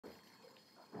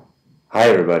Hi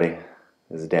everybody,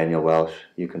 this is Daniel Welsh.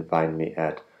 You can find me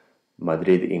at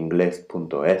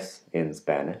madridingles.es in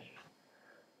Spanish.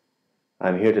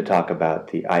 I'm here to talk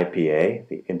about the IPA,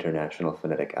 the International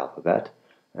Phonetic Alphabet,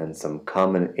 and some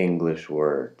common English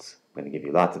words. I'm going to give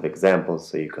you lots of examples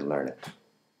so you can learn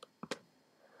it.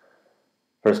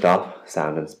 First off,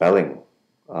 sound and spelling.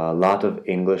 A lot of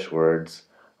English words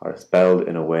are spelled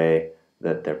in a way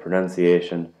that their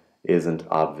pronunciation isn't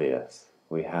obvious.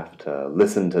 We have to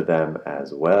listen to them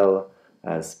as well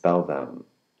as spell them.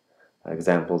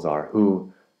 Examples are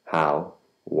who, how,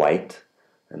 white,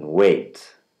 and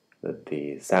wait. That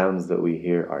the sounds that we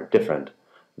hear are different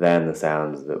than the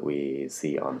sounds that we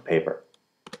see on paper.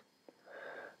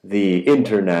 The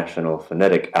International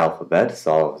Phonetic Alphabet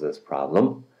solves this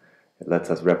problem. It lets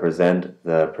us represent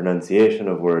the pronunciation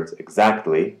of words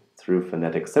exactly through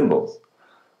phonetic symbols.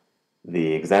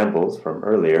 The examples from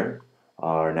earlier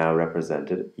are now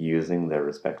represented using their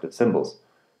respective symbols: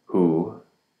 who,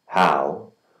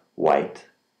 how, white,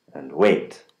 and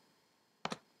wait.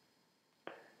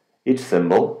 Each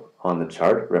symbol on the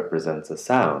chart represents a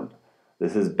sound.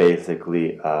 This is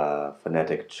basically a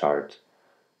phonetic chart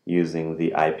using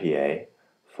the IPA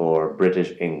for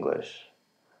British English.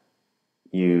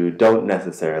 You don't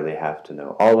necessarily have to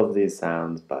know all of these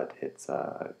sounds, but it's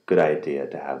a good idea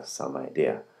to have some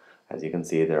idea. As you can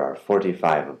see, there are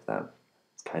 45 of them.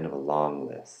 It's kind of a long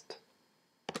list.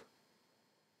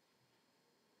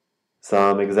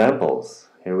 Some examples.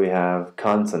 Here we have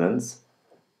consonants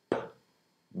p,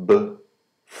 b,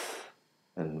 f,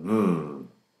 and v.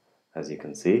 As you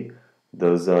can see,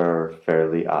 those are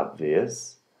fairly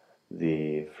obvious.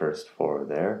 The first four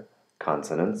there,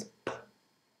 consonants p,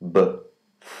 b,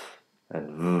 f,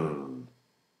 and v.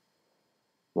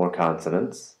 More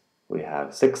consonants. We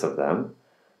have 6 of them.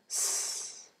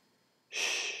 S,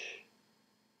 sh,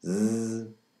 z,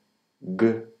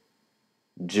 g,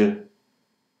 j,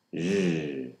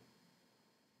 zh.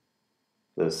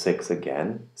 Those 6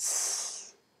 again.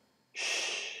 S,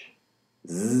 sh,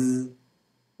 z,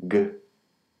 g,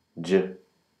 j,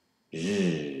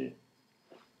 zh.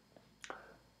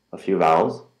 A few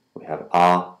vowels. We have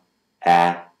a,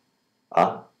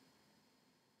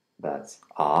 that's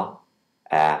a,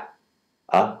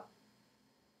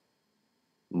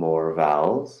 More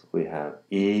vowels. We have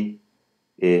e,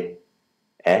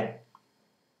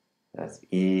 that's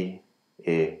e,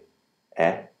 e.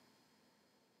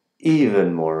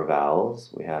 Even more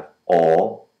vowels. We have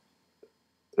o,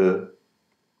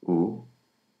 u.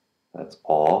 That's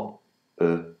o,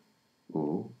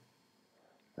 u.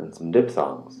 And some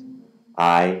diphthongs.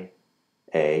 I,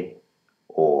 a,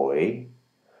 oi.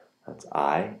 That's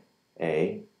I,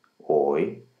 a,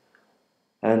 oi.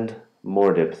 And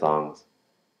more diphthongs.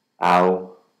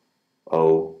 Ow,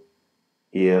 o,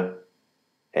 ear,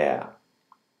 air.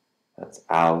 That's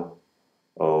ow,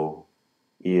 o,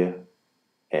 ear,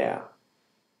 air.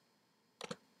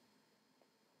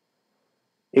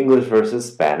 English versus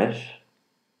Spanish.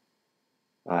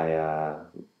 I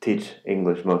teach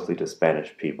English mostly to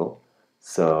Spanish people,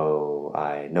 so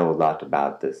I know a lot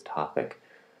about this topic.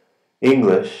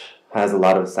 English has a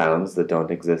lot of sounds that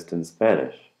don't exist in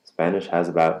Spanish. Spanish has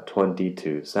about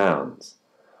 22 sounds.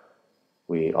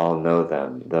 We all know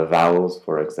them. The vowels,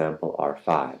 for example, are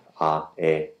 5. A,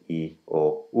 e, I,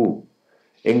 o, u.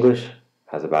 English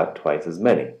has about twice as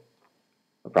many,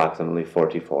 approximately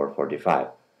 44, 45.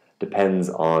 Depends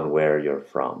on where you're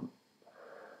from.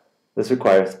 This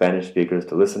requires Spanish speakers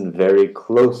to listen very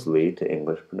closely to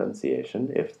English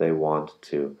pronunciation if they want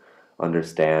to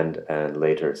understand and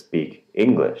later speak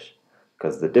English,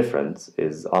 because the difference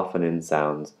is often in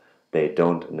sounds they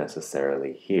don't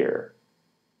necessarily hear.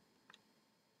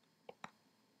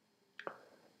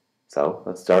 So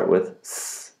let's start with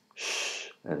s, sh,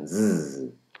 and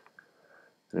z.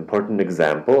 An important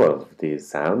example of these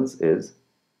sounds is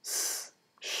s,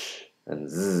 sh, and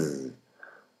z.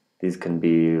 These can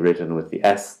be written with the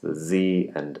S, the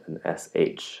Z, and an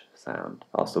SH sound,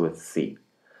 also with C.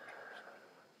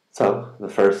 So the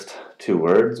first 2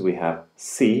 words we have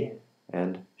si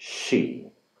and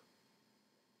she.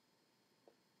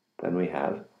 Then we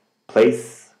have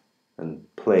place and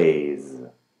plays.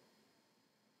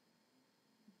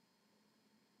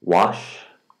 Wash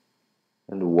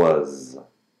and was.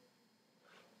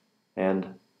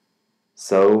 And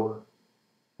so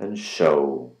and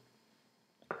show.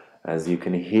 As you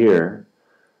can hear,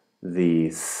 the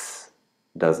s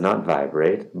does not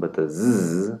vibrate, but the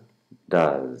z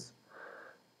does.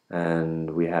 And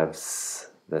we have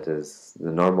s, that is the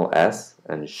normal S,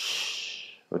 and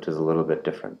sh, which is a little bit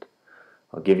different.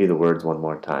 I'll give you the words one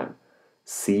more time.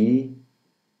 See,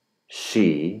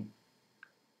 she,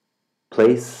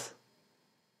 place,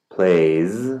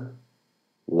 plays,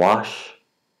 wash,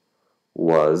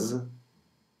 was,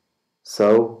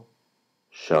 so,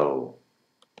 show.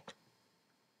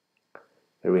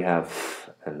 Here we have f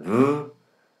and v.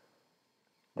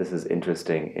 This is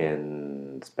interesting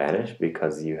in Spanish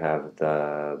because you have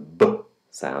the b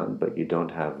sound, but you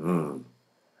don't have v.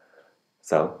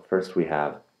 So first we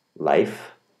have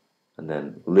life, and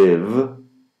then live,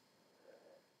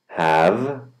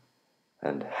 have,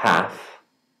 and half.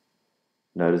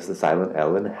 Notice the silent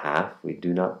L in half, we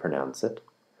do not pronounce it.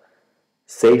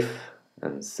 Safe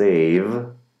and save,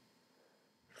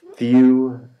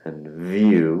 few and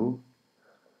view,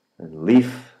 and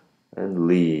leaf and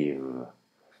leave.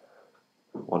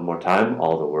 One more time,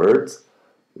 all the words.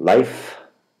 Life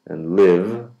and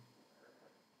live,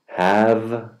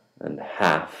 have and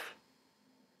half,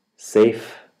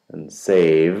 safe and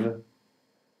save,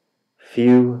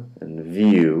 few and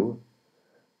view,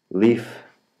 leaf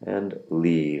and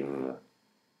leave.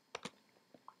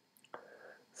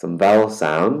 Some vowel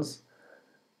sounds.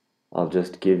 I'll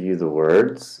just give you the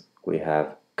words. We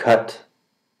have cut,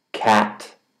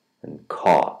 cat, and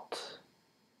caught.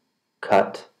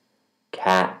 Cut,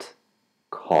 cat,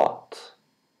 caught.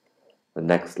 The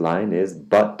next line is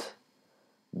but,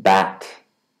 bat,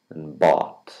 and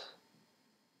bought.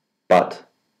 But,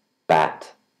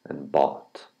 bat, and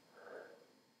bought.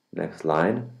 Next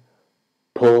line,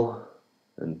 pull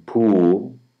and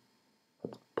pool.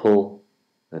 That's pull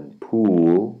and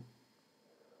pool.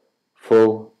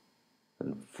 Full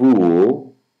and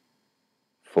fool.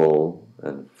 Full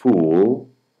and fool.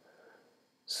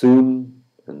 Soon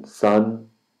and sun.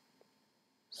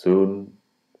 Soon,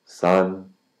 sun.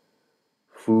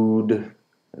 Food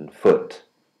and foot.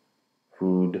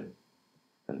 Food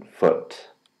and foot.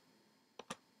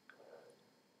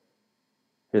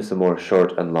 Here's some more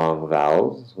short and long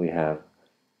vowels. We have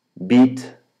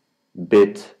beat,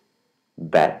 bit,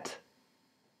 bet.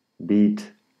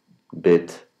 Beat,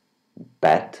 bit,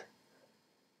 bet.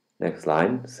 Next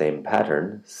line, same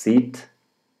pattern. Seat,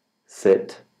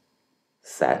 sit,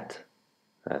 set.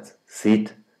 That's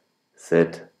seat,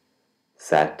 sit,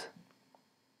 set.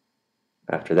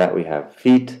 After that we have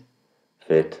feet,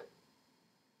 fit,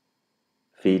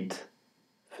 feet,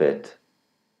 fit.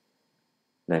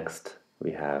 Next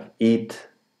we have eat,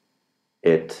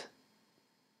 it,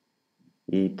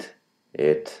 eat,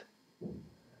 it.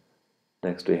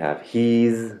 Next we have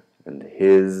he's and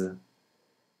his,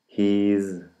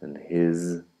 he's and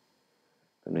his.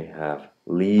 Then we have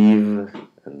leave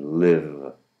and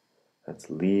live. That's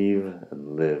leave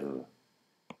and live.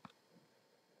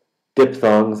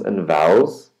 Dipthongs and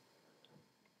vowels.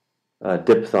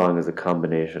 Diphthong is a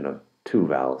combination of two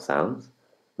vowel sounds.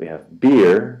 We have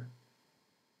beer,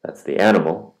 that's the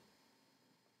animal.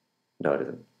 No, it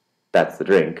isn't. That's the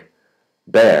drink.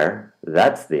 Bear,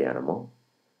 that's the animal.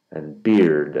 And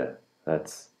beard,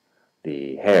 that's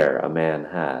the hair a man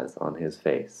has on his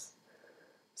face.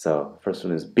 So, first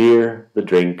one is beer, the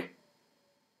drink,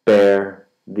 bear,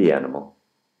 the animal,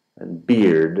 and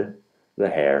beard, the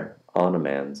hair on a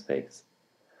man's face.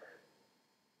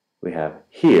 We have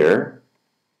here,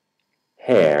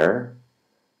 hair,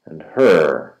 and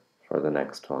her for the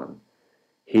next one.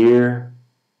 Here,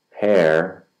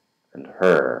 hair, and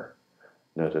her.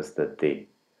 Notice that the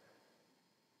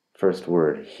first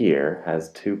word here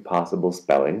has two possible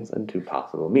spellings and two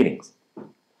possible meanings.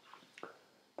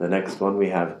 The next one we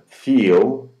have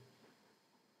feel,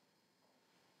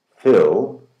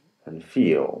 fill, and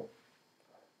feel.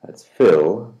 That's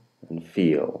fill and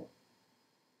feel.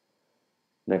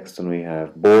 Next one we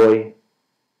have boy,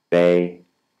 bay,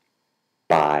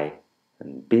 buy,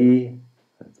 and be.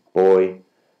 That's boy,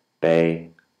 bay,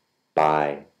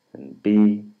 buy, and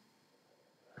be.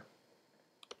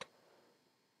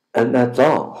 And that's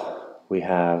all. We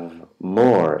have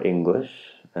more English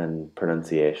and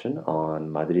pronunciation on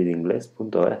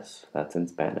madridingles.es. That's in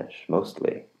Spanish,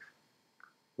 mostly.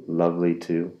 Lovely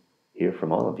to hear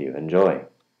from all of you. Enjoy.